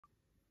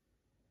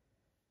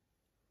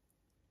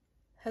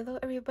Hello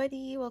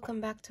everybody, welcome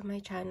back to my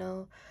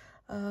channel.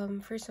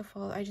 First of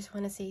all, I just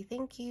want to say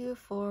thank you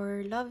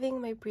for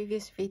loving my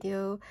previous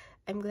video.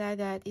 I'm glad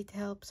that it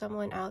helped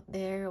someone out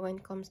there when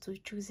it comes to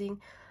choosing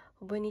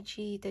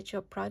Hobonichi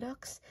Techo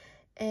products.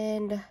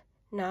 And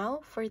now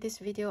for this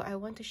video, I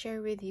want to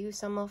share with you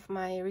some of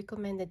my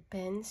recommended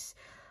pens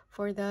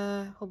for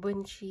the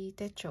Hobonichi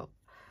Techo.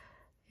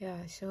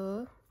 Yeah,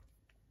 so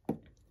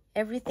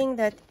everything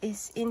that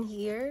is in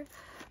here,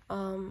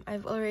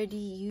 I've already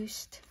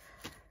used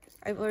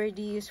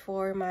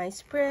for my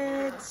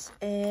spreads,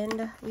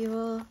 and we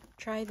will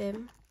try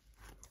them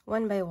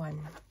one by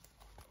one.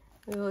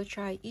 We will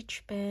try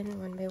each pen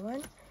one by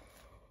one.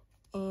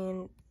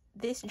 And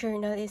this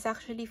journal is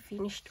actually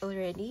finished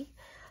already.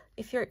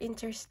 If you're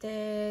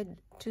interested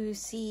to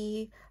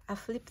see a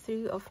flip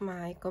through of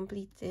my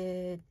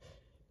completed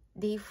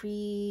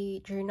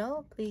day-free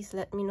journal, please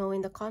let me know in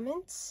the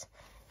comments.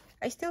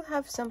 I still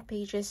have some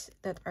pages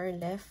that are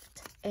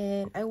left,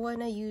 and I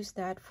want to use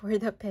that for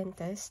the pen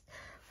test.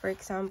 For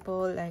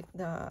example, like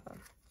the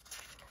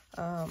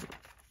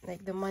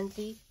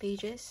monthly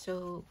pages.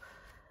 So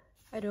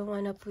I don't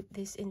want to put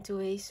this into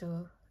waste,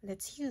 so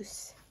let's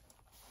use.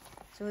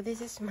 So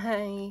this is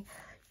my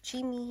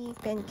Chimi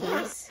pen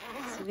case.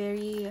 It's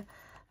very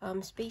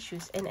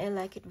spacious, and I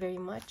like it very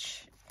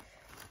much.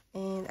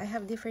 And I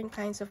have different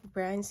kinds of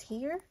brands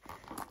here,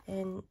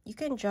 and you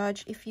can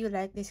judge if you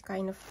like this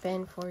kind of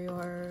pen for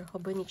your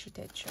Hobonichi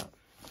Techo.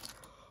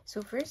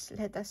 So first,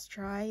 let us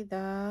try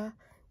the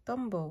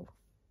Tombow.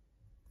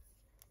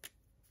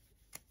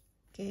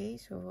 Okay,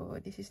 so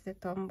this is the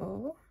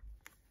Tombow.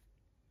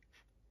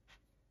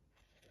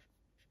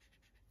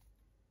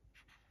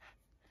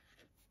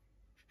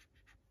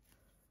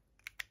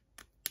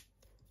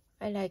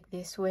 I like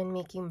this when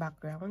making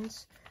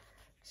backgrounds.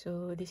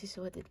 So this is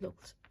what it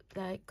looks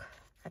like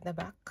at the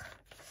back.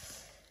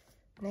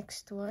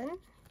 Next one,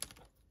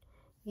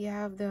 we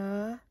have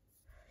the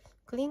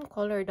clean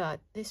color dot.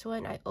 This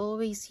one I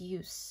always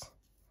use.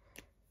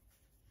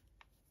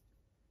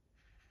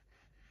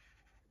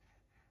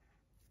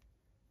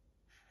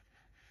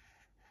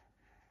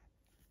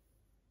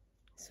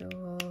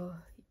 So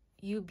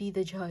you be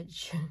the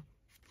judge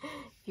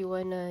if you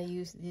wanna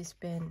use this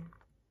pen.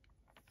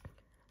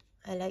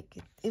 I like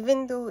it,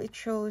 even though it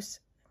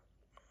shows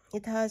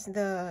it has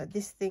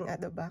this thing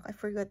at the back. I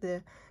forgot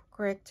the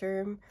correct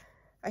term.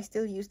 I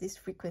still use this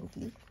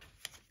frequently,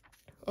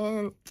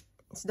 and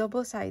it's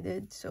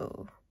double-sided,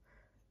 so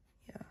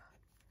yeah,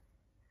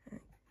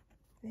 like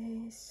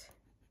this.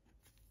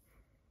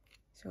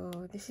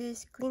 So this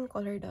is clean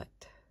color dot.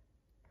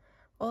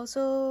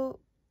 Also,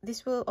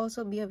 this will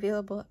also be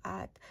available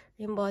at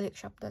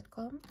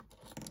rainbowholicshop.com.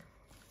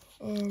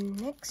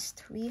 And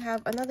next we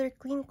have another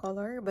clean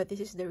color, but this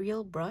is the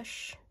real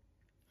brush.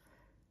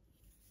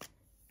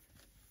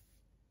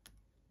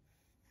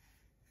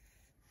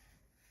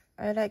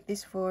 I like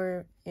this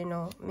for, you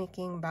know,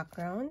 making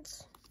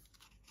backgrounds.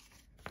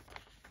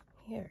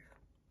 Here.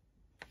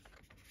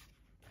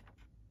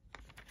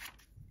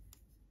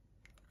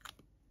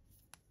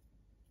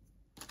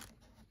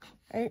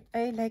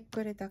 I like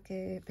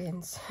Kuretake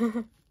pens.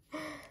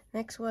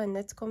 Next one,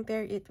 let's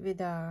compare it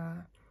with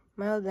a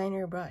mild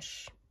liner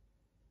brush.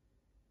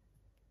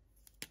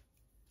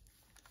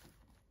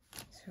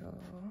 So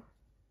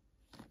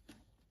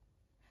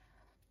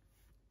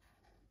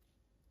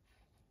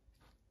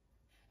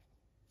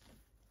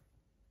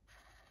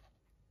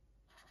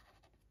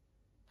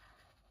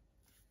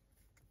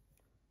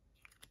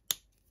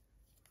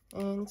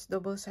and it's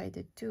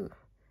double-sided too.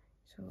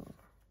 So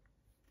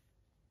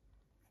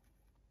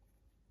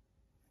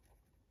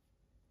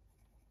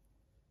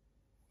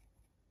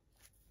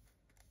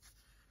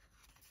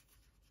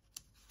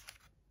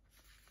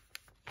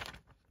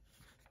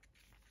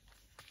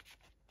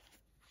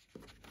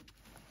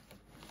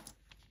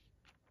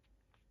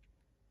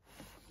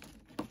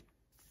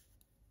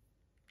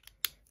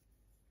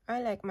I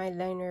like my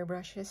liner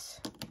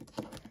brushes.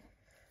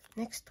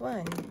 Next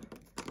one,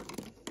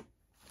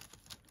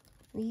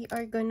 we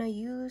are gonna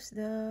use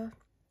the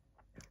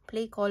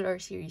Play Color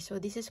series. So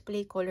this is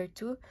Play Color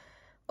 2,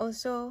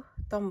 also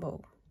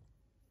Tombow.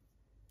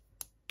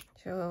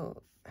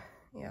 So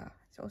yeah,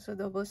 it's also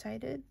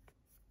double-sided.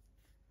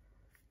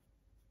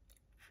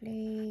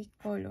 Play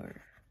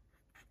Color.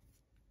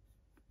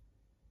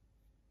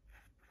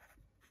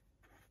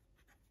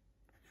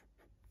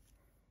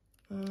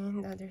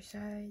 And the other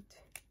side.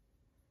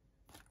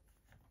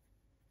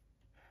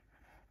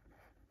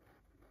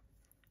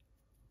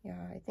 Yeah,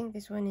 I think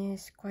this one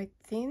is quite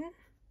thin.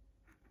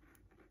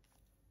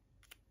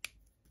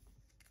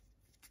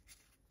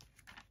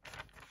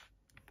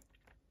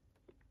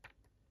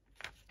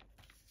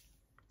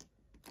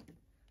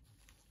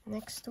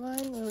 Next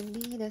one will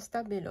be the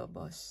Stabilo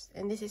Boss.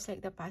 And this is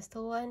like the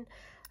pastel one.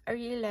 I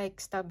really like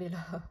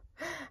Stabilo.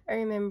 I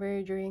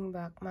remember during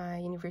back my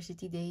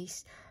university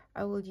days,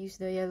 I would use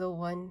the yellow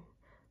one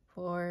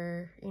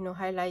for, you know,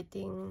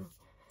 highlighting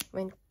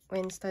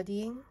when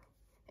studying.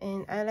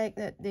 And I like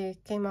that they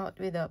came out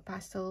with a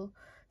pastel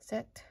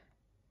set.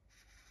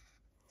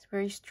 It's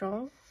very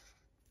strong.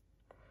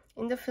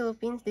 In the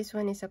Philippines, this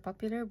one is a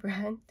popular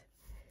brand.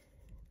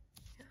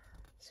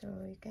 So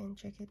you can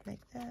check it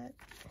like that.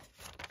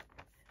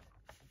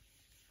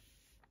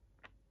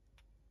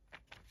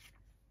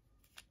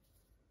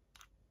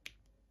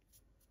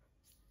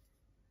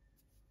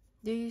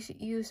 Do you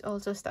use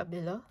also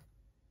Stabilo?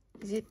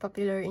 Is it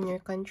popular in your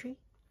country?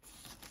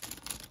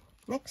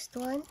 Next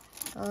one.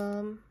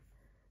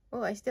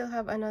 Oh, I still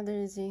have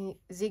another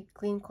Zig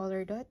Clean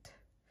Color Dot.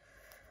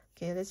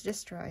 Okay, let's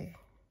just try.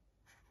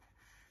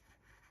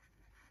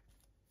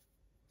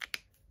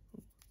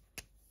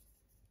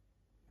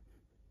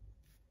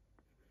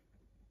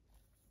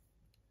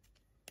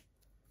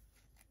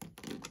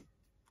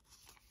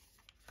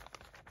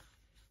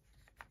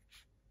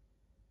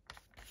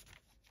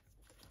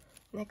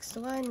 Next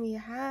one, we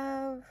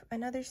have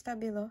another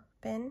Stabilo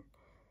pen.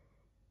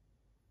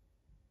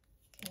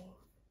 Okay.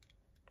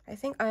 I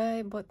think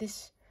I bought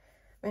this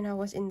when I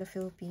was in the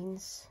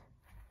Philippines.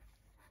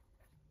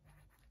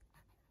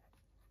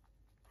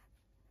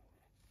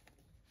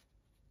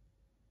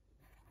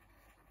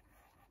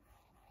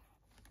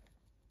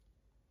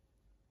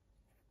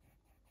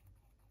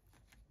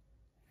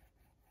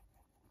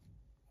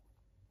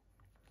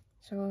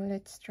 So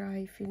let's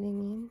try filling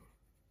in.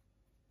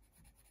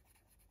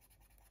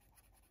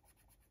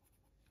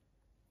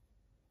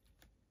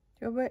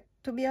 But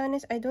to be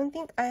honest, I don't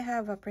think I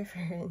have a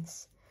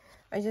preference.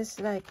 I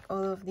just like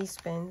all of these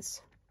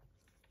pens.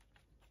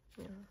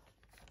 Yeah.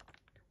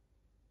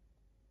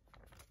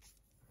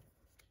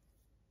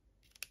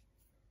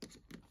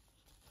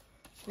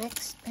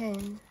 Next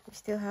pen, we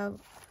still have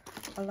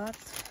a lot.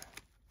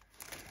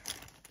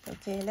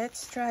 Okay,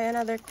 let's try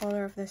another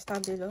color of the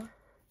Stabilo.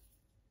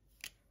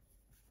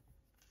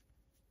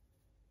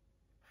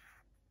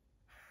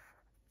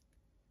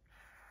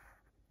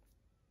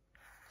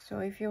 So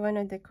if you want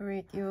to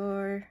decorate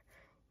your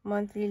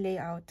monthly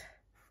layout,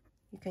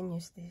 you can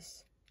use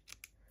this.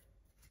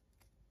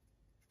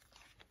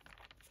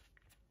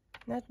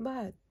 Not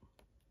bad.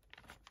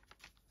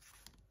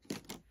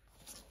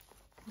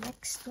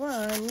 Next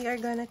one, we are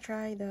gonna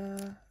try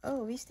the...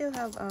 Oh, we still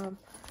have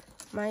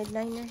mild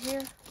liner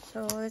here.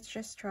 So let's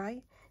just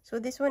try. So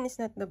this one is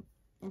not the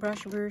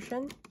brush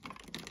version.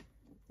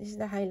 This is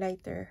the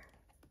highlighter.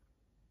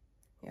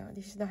 Yeah,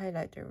 this is the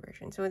highlighter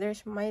version. So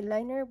there's mild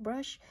liner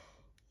brush,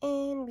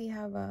 and we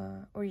have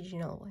a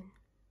original one.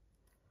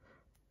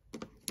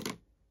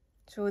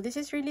 So this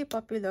is really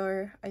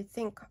popular, I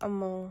think,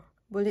 among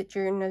bullet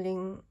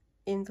journaling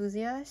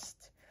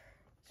enthusiasts.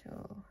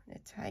 So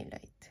let's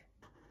highlight.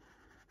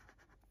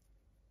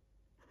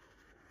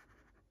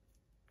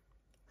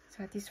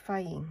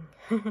 Satisfying.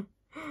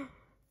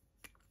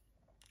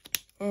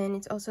 And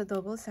it's also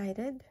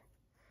double-sided.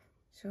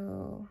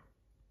 So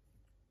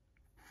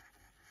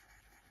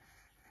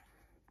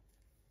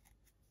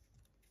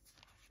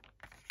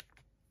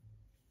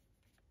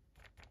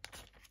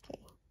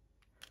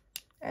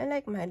I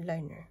like mild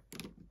liner.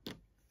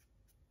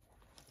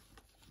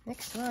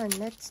 Next one,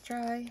 let's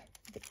try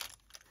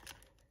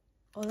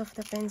all of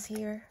the pens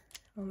here.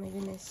 Oh my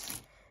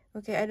goodness.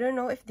 Okay, I don't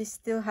know if this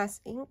still has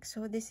ink.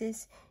 So this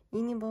is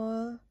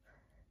Uniball.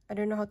 I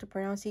don't know how to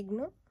pronounce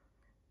Signo.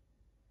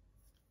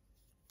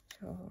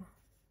 So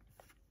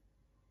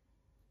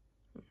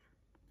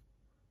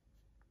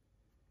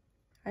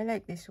I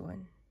like this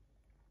one.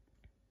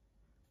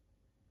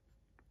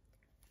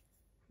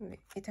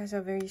 It has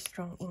a very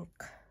strong ink.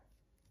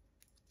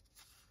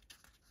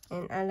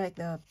 And I like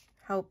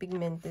how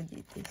pigmented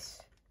it is.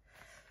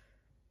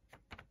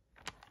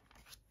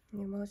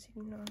 And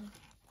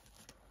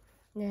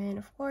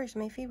of course,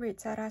 my favorite,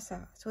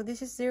 Sarasa. So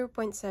this is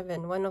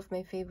 0.7, one of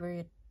my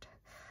favorite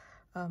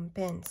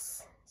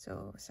pens.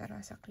 So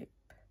Sarasa clip.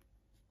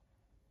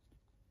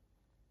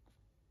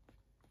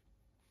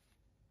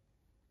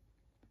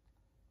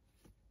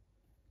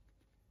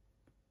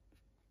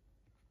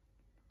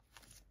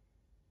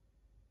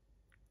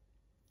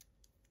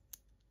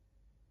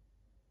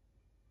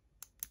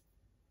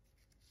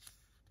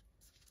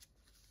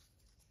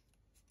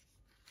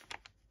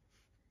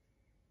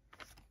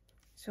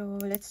 So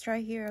let's try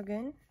here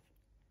again,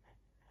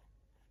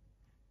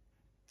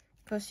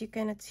 because you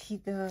cannot see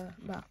the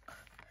back.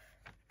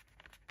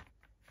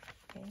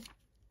 Okay.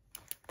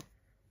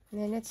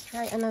 And then let's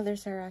try another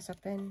Sarasa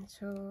pen.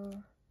 So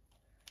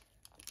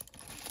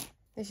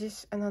this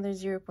is another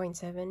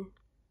 0.7.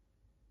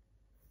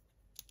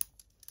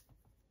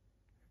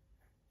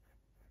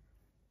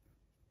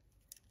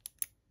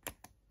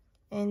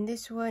 And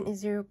this one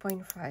is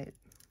 0.5.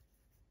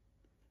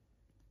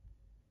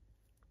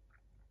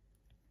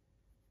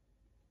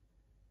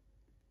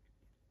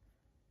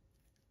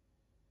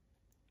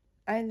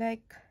 I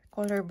like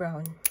color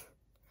brown,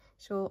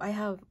 so I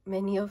have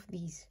many of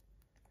these,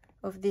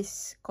 of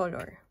this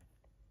color.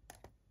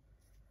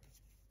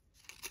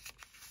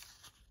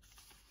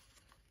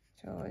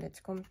 So let's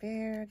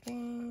compare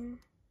again.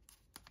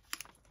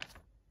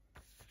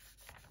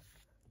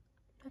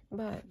 Not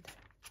bad.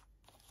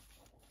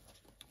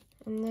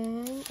 And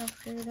then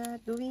after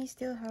that, do we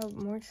still have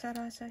more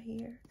Sarasa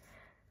here?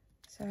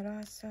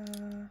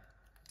 Sarasa.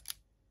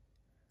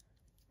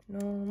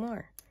 no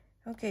more.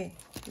 Okay,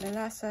 the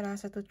last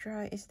sarasa to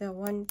try is the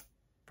 1.0.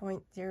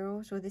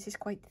 So this is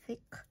quite thick.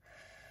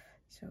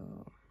 So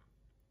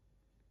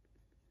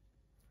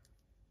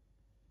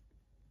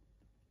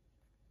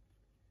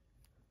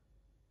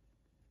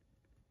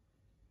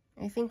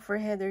I think for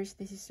headers,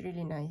 this is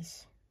really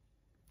nice.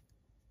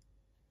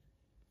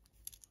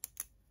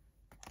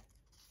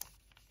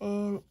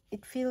 And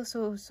it feels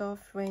so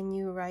soft when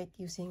you write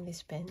using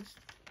this pen.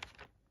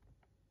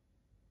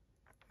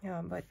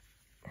 Yeah, but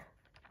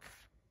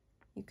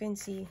you can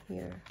see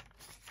here.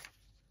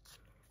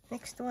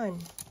 Next one.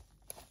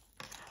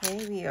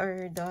 Okay, we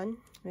are done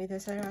with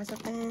the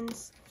Sarasa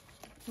pens.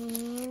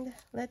 And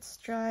let's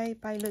try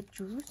Pilot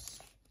Juice.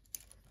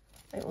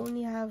 I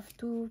only have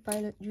 2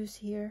 Pilot Juice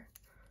here.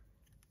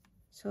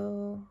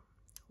 So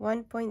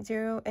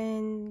 1.0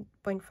 and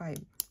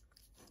 0.5.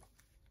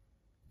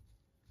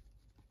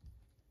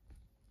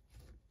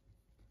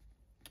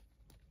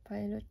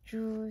 Pilot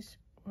Juice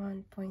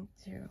 1.0.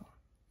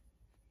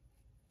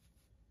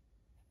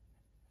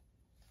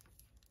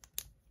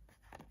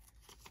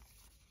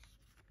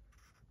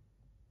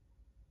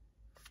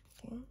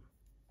 Okay.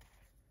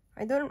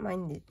 I don't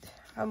mind it.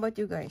 How about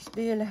you guys?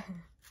 Do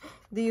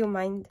you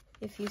mind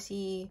if you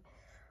see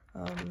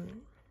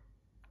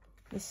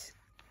this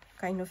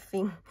kind of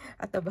thing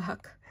at the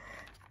back?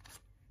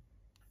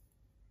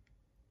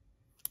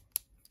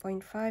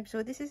 0.5.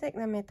 So this is like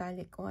the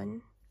metallic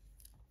one.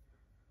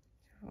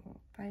 So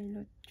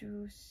Pilot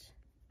Juice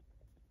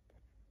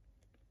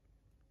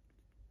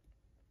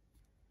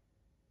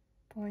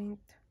 0.5.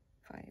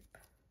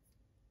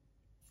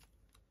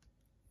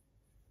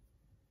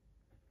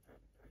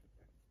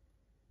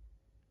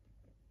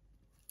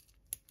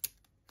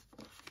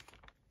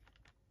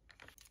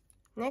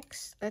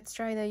 Next, let's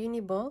try the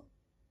Uniball.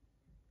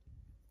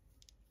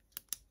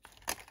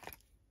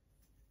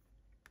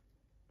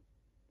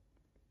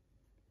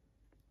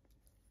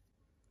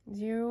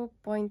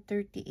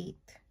 .38.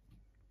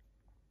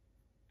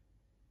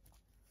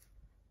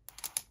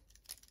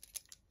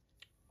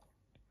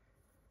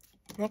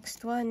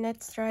 Next one,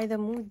 let's try the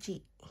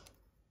Muji.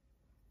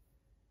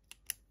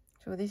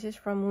 So this is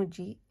from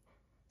Muji.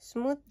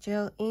 Smooth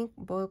Gel Ink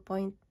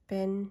Ballpoint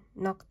Pen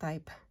Knock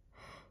Type.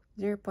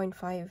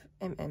 0.5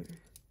 mm.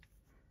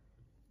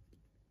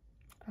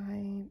 5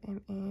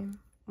 mm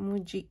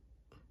Muji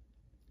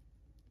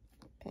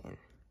pen.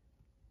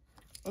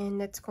 And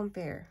let's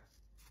compare.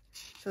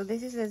 So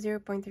this is a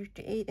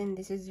 0.38 and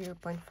this is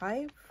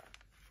 0.5.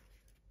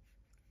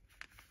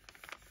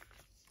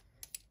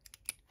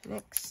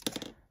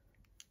 Next,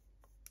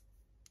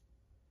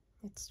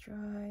 let's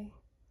try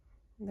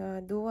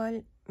the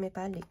dual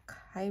metallic,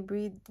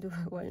 hybrid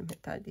dual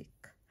metallic.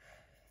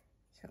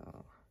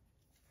 So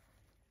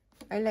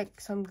I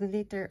like some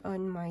glitter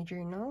on my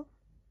journal.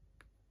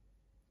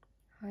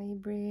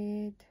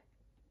 Hybrid.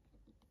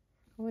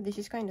 Oh, this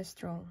is kind of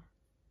strong.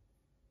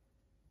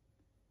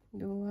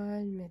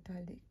 Dual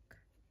metallic.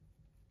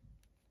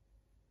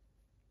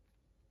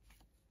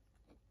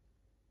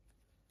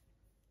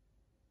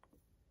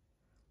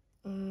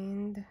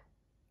 And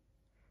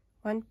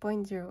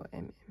 1.0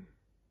 mm.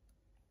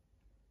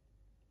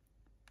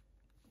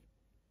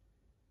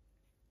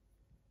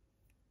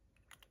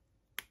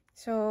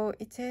 So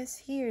it says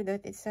here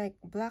that it's like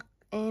black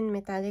and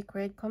metallic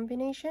red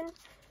combination.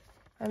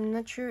 I'm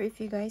not sure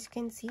if you guys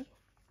can see,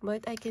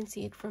 but I can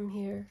see it from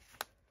here.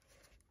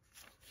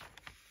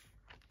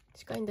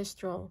 It's kind of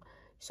strong.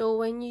 So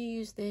when you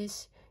use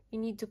this, you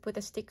need to put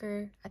a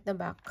sticker at the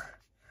back.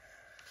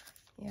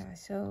 Yeah,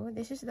 so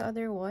this is the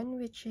other one,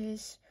 which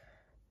is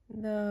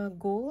the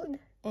gold,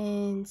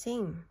 and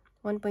same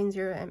 1.0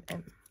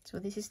 mm. So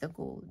this is the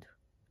gold.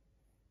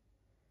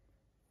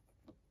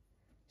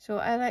 So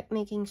I like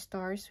making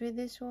stars with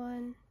this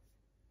one.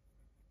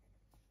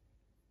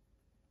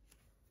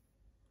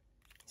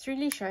 It's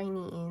really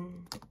shiny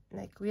in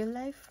like real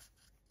life.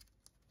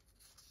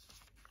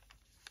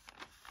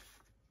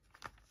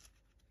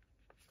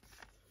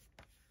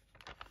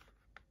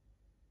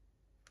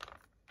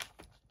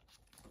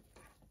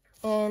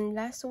 And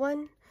last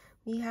one,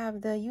 we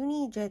have the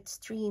Uni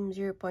Jetstream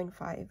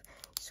 0.5.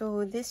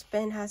 So this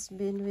pen has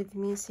been with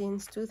me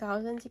since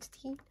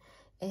 2016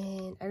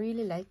 and I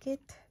really like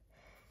it.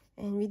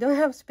 And we don't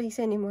have space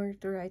anymore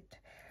to write.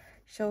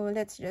 So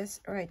let's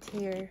just write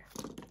here.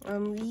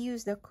 We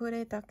use the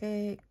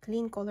Kuretake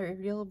Clean Color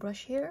Real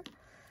brush here.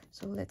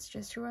 So let's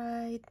just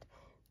write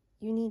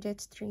Uni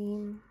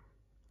Jetstream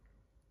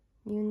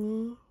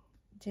 0.5.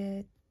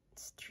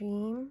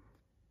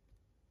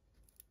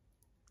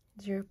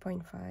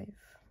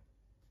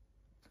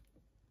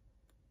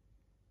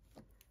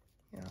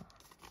 Yeah.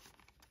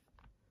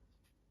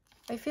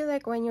 I feel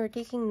like when you're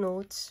taking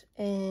notes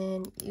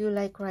and you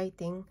like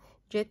writing,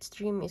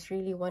 Jetstream is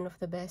really one of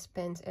the best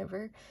pens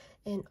ever.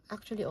 And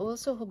actually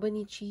also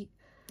Hobonichi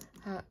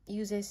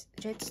uses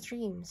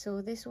Jetstream.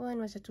 So this one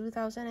was a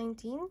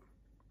 2019.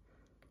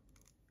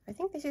 I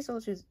think this is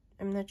also,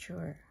 I'm not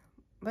sure,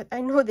 but I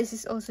know this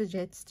is also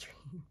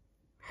Jetstream.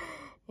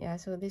 Yeah,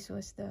 so this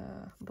was the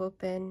ball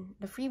pen,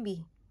 the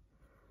freebie.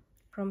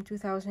 from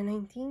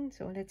 2019.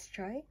 So let's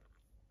try.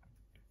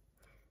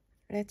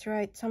 Let's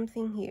write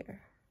something here.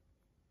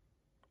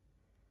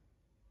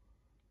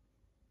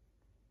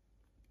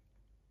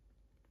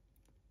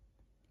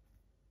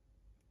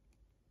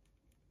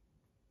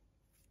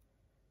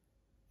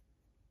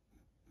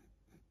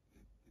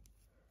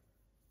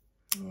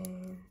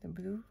 And the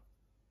blue.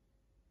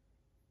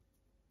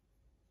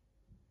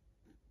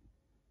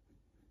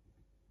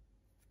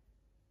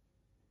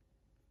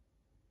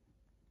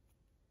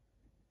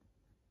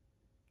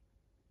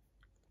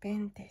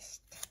 Pen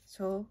test.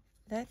 So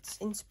let's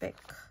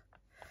inspect.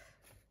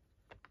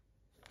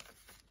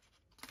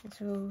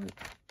 So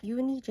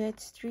Uni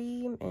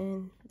Jetstream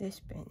and this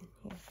pen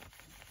here.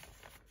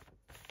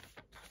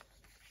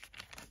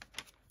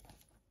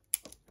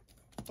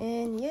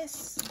 And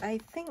yes, I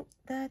think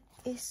that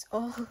is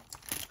all.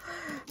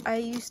 I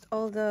used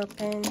all the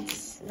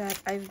pens that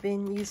I've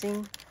been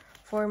using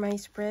for my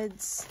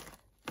spreads.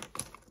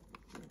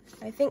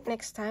 I think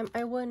next time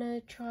I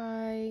wanna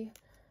try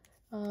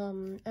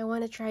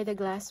the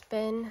glass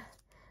pen,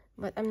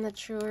 but I'm not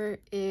sure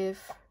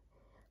if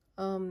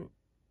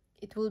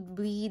it will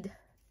bleed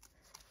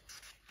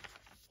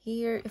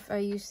here if I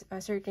use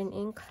a certain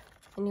ink.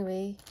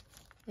 Anyway,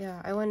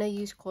 yeah, I wanna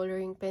use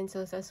coloring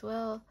pencils as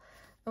well.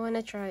 I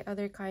wanna try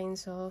other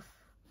kinds of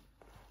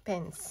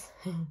pens.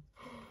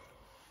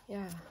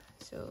 Yeah,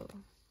 so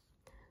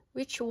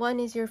which one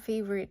is your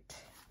favorite?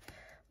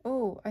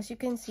 Oh, as you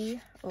can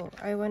see,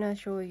 I wanna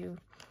show you.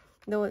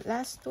 The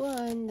last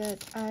one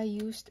that I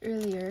used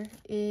earlier,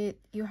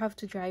 you have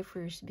to dry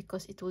first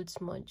because it would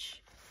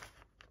smudge.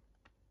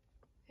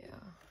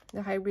 Yeah,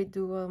 the hybrid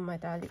dual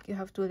metallic, you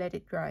have to let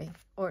it dry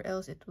or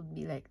else it would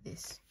be like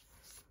this.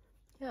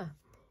 Yeah,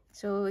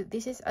 so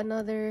this is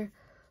another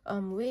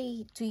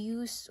way to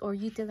use or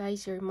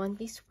utilize your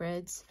monthly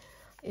spreads.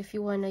 If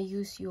you wanna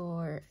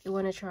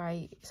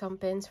try some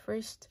pens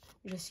first,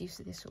 just use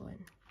this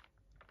one.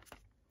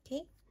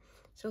 Okay,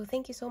 so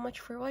thank you so much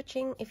for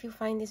watching. If you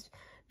find this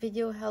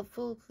video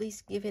helpful,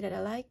 please give it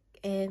a like,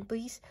 and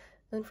please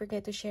don't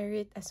forget to share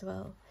it as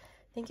well.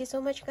 Thank you so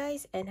much,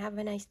 guys, and have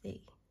a nice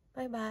day.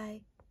 Bye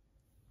bye.